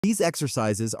These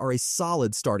exercises are a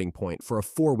solid starting point for a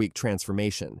 4-week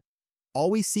transformation.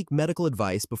 Always seek medical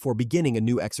advice before beginning a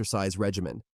new exercise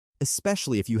regimen,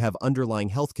 especially if you have underlying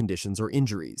health conditions or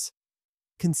injuries.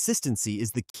 Consistency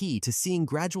is the key to seeing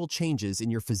gradual changes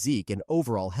in your physique and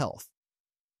overall health.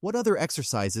 What other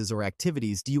exercises or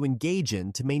activities do you engage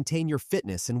in to maintain your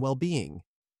fitness and well-being?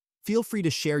 Feel free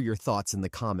to share your thoughts in the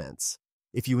comments.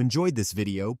 If you enjoyed this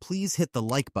video, please hit the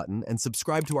like button and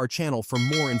subscribe to our channel for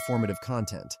more informative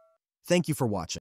content. Thank you for watching.